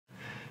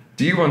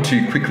Do you want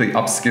to quickly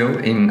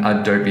upskill in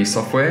Adobe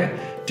software?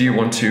 Do you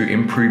want to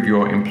improve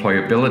your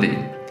employability?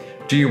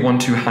 Do you want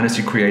to harness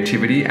your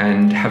creativity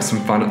and have some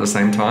fun at the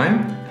same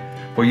time?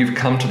 Well, you've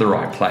come to the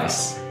right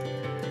place.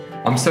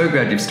 I'm so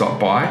glad you've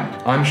stopped by.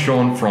 I'm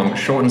Sean from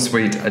Short and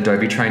Sweet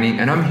Adobe Training,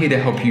 and I'm here to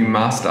help you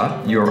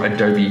master your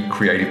Adobe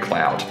Creative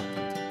Cloud.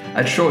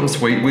 At Short and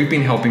Sweet, we've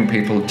been helping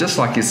people just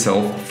like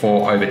yourself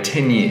for over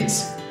 10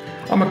 years.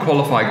 I'm a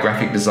qualified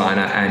graphic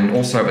designer and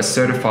also a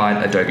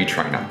certified Adobe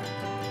trainer.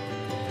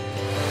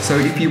 So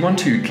if you want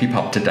to keep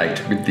up to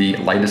date with the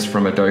latest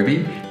from Adobe,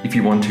 if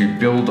you want to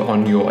build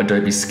on your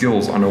Adobe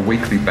skills on a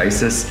weekly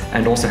basis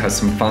and also have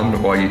some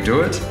fun while you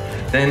do it,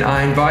 then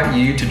I invite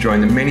you to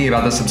join the many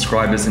other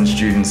subscribers and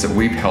students that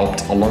we've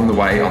helped along the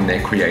way on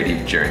their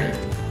creative journey.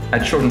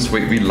 At Short and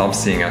Sweet, we love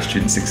seeing our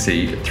students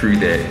succeed through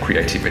their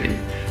creativity.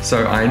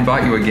 So I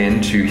invite you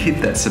again to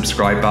hit that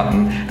subscribe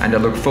button, and I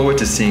look forward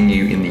to seeing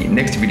you in the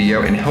next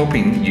video and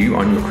helping you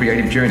on your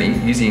creative journey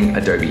using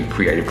Adobe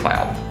Creative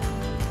Cloud.